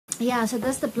Yeah, so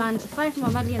that's the plan. 5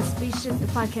 mammalian species.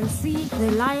 If I can see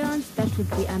the lions, that would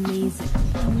be amazing.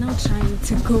 I'm not trying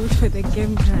to go for the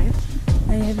game drive.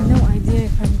 I have no idea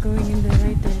if I'm going in the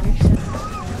right direction.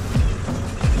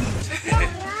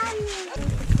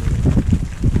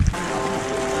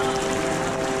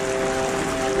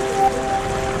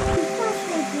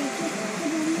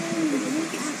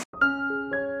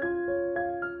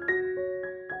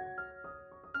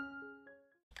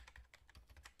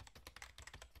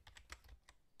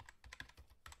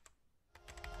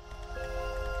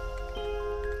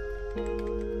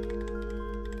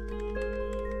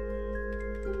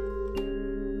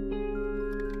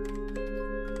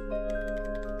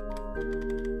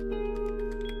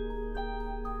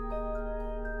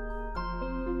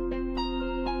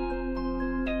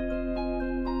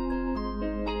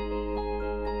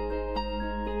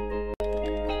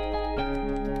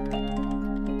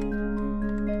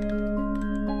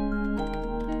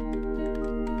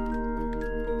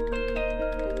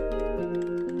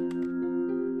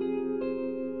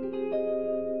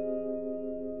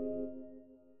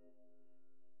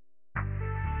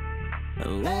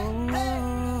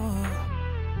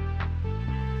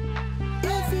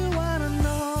 If you wanna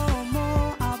know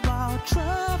more about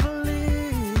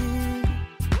traveling,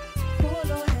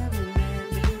 follow Emily.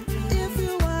 If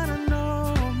you wanna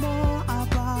know more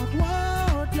about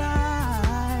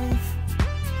wildlife,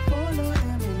 follow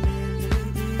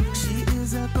Emily. She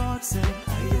is a godsend.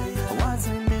 What's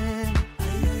her name?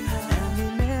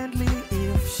 Eminently,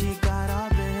 if she got her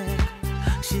back,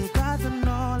 she got the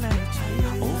knowledge.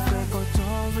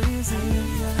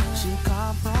 She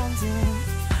come from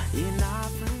in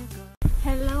Africa.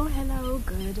 Hello,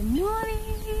 good morning.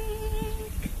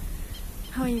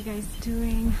 How are you guys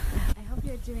doing? I hope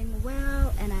you're doing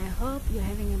well, and I hope you're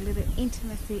having a little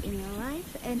intimacy in your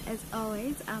life. And as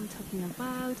always, I'm talking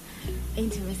about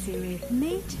intimacy with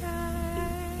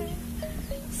nature.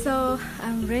 So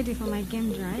I'm ready for my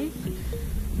game drive.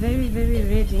 Very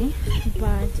ready,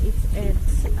 but it's at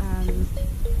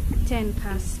 10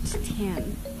 past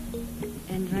 10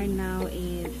 and right now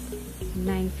it's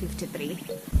 9:53.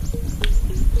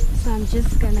 So I'm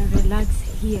just gonna relax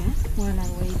here while I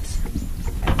wait.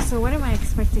 So what am I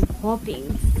expecting?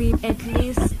 Hoping see at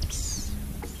least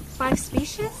 5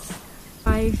 species,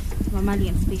 5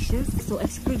 mammalian species, so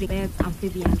excluding birds,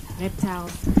 amphibians,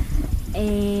 reptiles,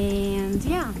 and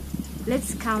yeah,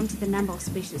 let's count the number of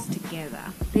species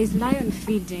together. There's lion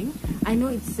feeding. I know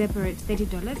it's separate,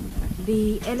 $30.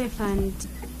 The elephant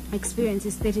experience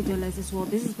is $30 as well.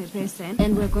 This is per person,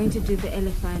 and we're going to do the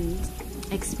elephant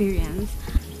experience.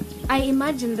 I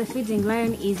imagine the feeding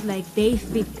lion is like they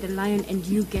feed the lion and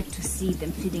you get to see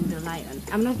them feeding the lion.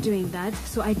 I'm not doing that,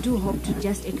 so I do hope to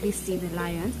just at least see the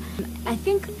lions. I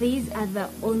think these are the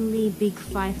only big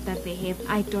 5 that they have.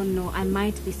 I don't know, I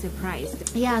might be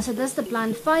surprised. Yeah, so that's the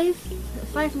plan. 5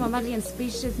 mammalian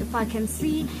species. If I can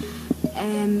see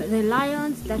the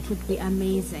lions, that would be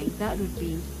amazing. That would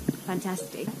be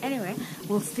fantastic. Anyway,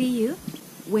 we'll see you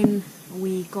when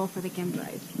we go for the game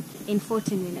drive in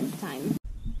 14 minutes time.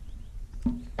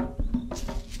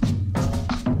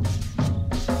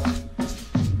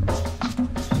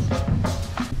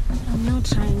 I'm not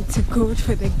trying to go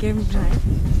for the game drive,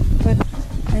 but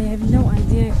I have no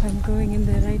idea if I'm going in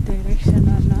the right direction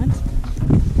or not.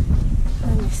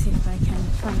 Let me see if I can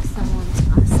find someone to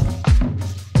ask.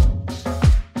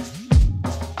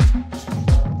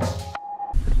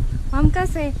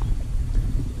 Mamkase,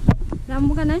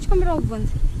 ramuka nachikombera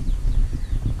kubvunza.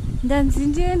 Ndanzi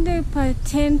ndiende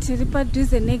patent iri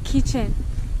padhuze nekitchen.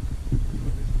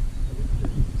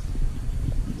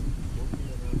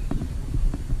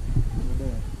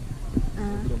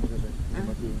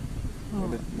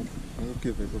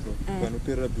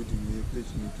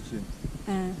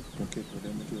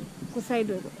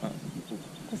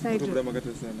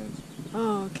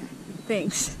 Oh, okay.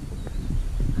 Thanks.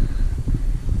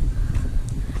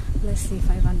 Let's see if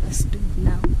I've understood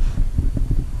now.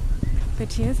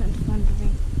 But he isn't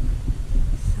wondering.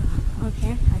 So,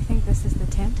 okay, I think this is the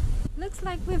tent. Looks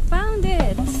like we found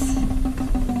it.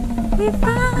 We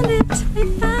found it. We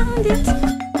found it.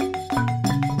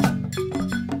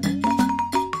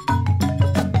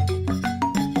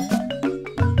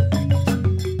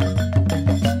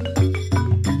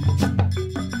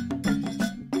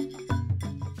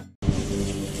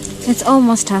 It's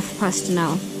almost 9:30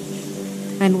 now,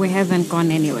 and we haven't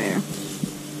gone anywhere.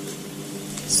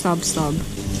 Sob.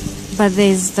 But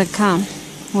there's the car,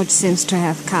 which seems to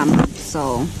have come,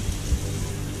 so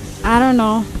I don't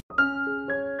know.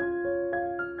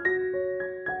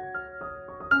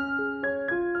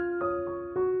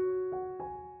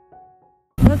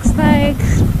 Looks like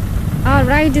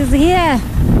ride is here.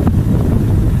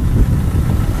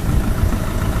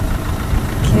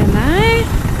 Can I?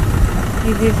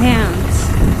 It depends.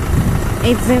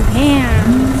 It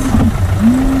depends.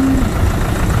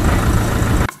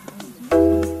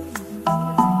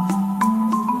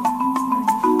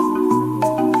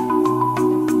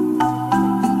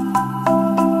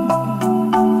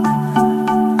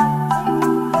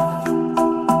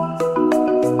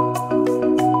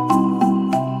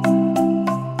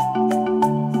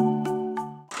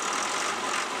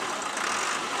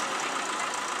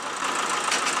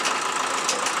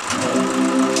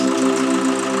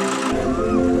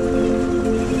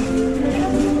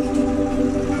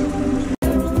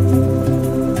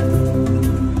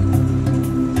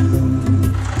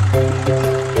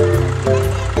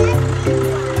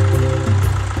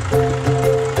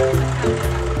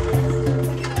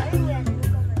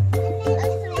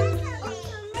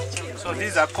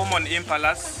 These are common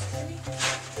impalas.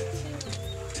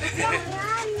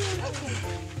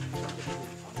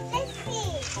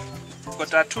 We've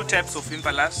got two types of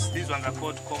impalas. These ones are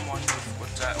called common.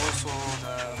 We've got also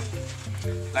the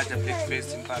larger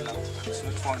black-faced impala. It's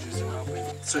not found in Zimbabwe.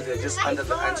 So they're just under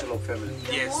the antelope family?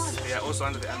 Yes, they are also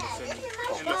under the antelope family.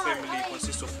 The antelope family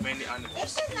consists of many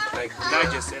animals. Like the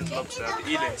largest antelopes are the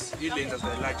elands. Elands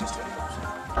are the largest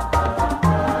antelopes.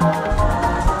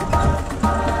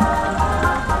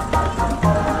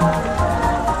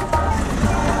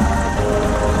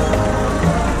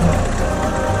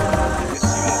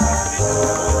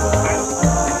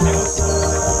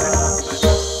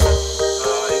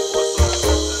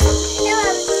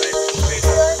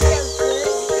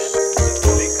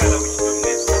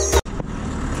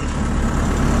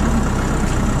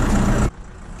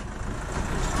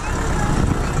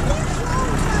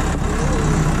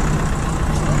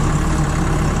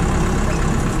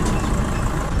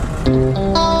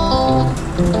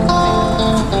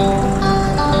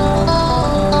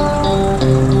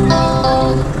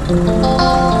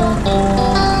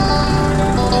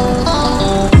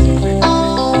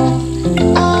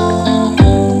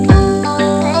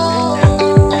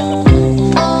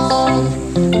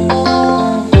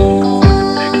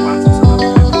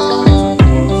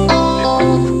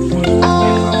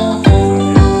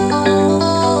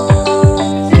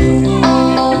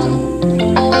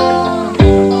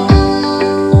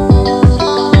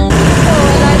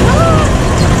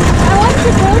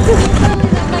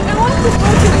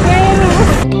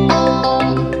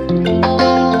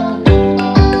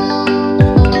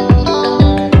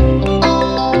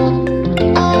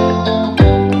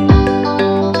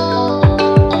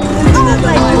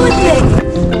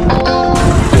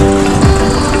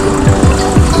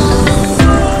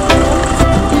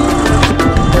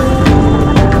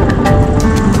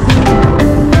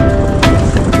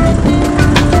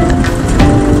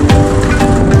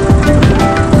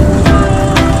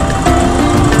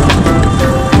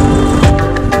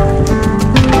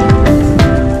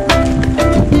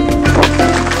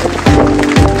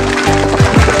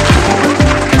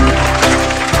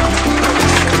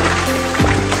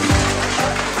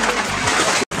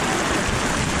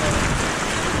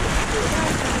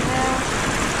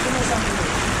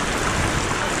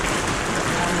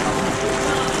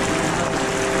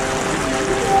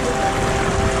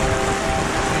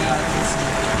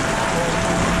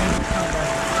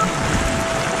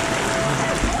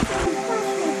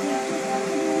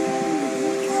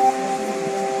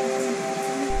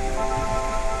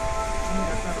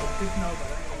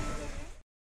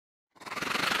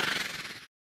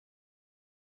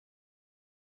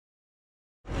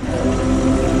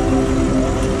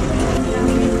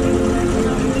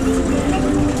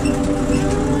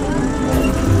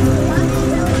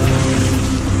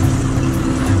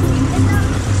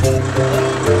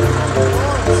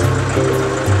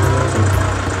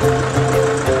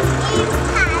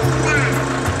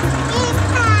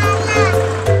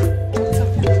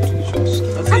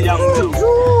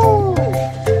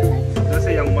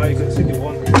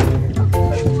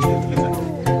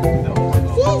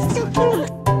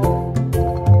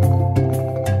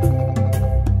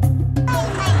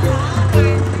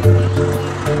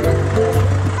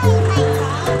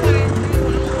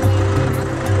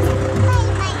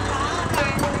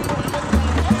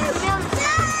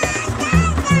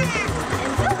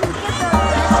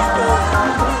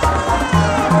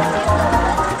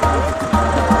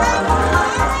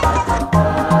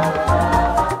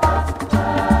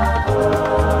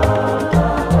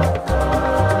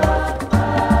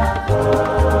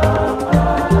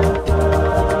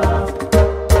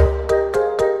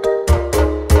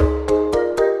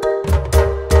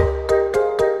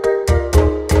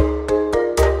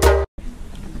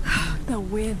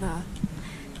 weather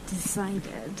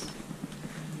decided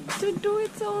to do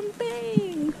its own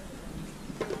thing.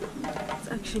 It's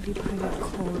actually pretty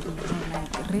cold,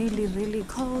 like really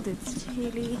cold. It's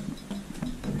chilly.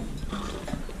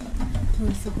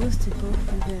 We're supposed to go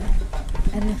for the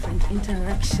elephant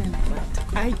interaction, but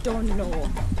I don't know.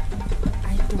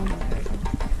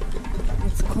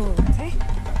 It's cold, eh?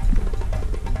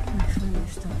 My phone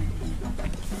is still in here.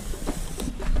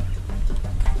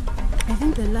 I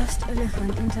think the last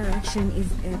elephant interaction is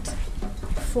at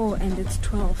 4 and it's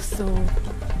 12, so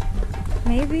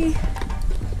maybe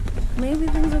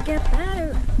things will get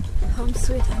better. Home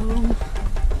sweet home.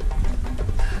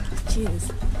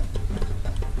 Cheers.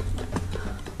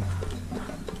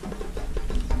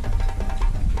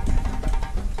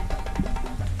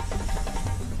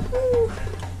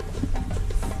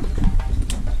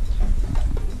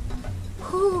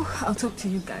 I'll talk to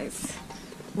you guys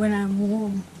when I'm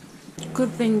warm.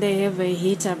 Good thing they have a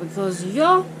heater, because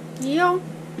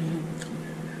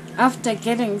after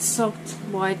getting soaked,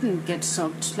 well, I didn't get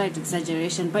soaked, slight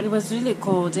exaggeration, but it was really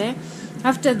cold, eh?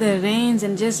 After the rains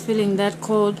and just feeling that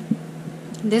cold,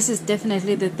 this is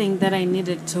definitely the thing that I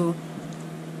needed to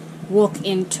walk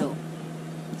into.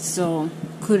 So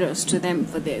kudos to them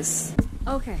for this.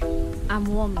 Okay, I'm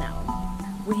warm now.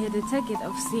 We had a target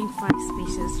of seeing 5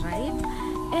 species, right?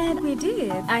 And we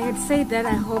did. I had said that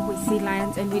I hope we see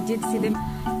lions, and we did see them.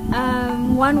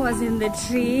 One was in the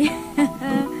tree.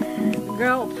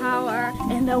 Girl power.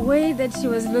 And the way that she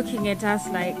was looking at us,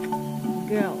 like,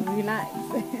 girl, relax.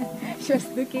 She was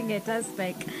looking at us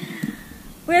like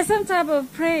we're some type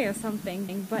of prey or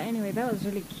something. But anyway, that was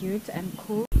really cute and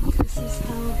cool. This is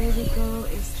how baby girl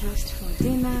is dressed for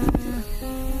dinner.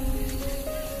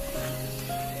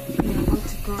 We're about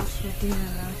to go out for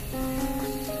dinner now.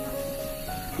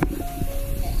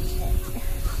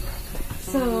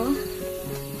 So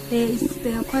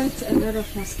there are quite a lot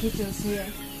of mosquitoes here,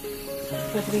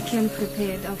 but we came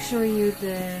prepared. I'll show you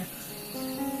the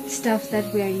stuff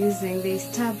that we are using. There's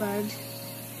tabard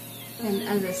and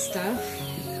other stuff,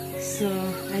 so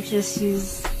I just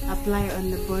apply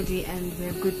on the body and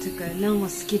we're good to go. No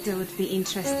mosquito would be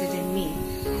interested in me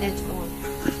at all.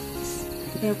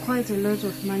 There are quite a lot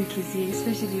of monkeys here,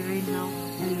 especially right now,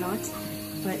 a lot.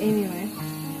 But anyway,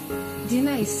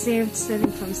 dinner is served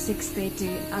starting from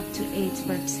 6:30 up to 8,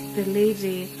 but the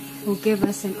lady who gave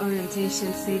us an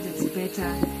orientation said it's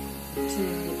better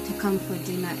to come for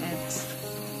dinner at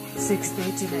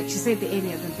 6:30. Like she said, the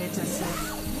earlier the better. So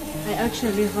I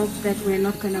actually hope that we're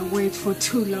not gonna wait for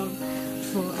too long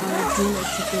for our dinner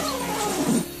to get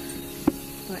ready.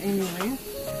 But anyway,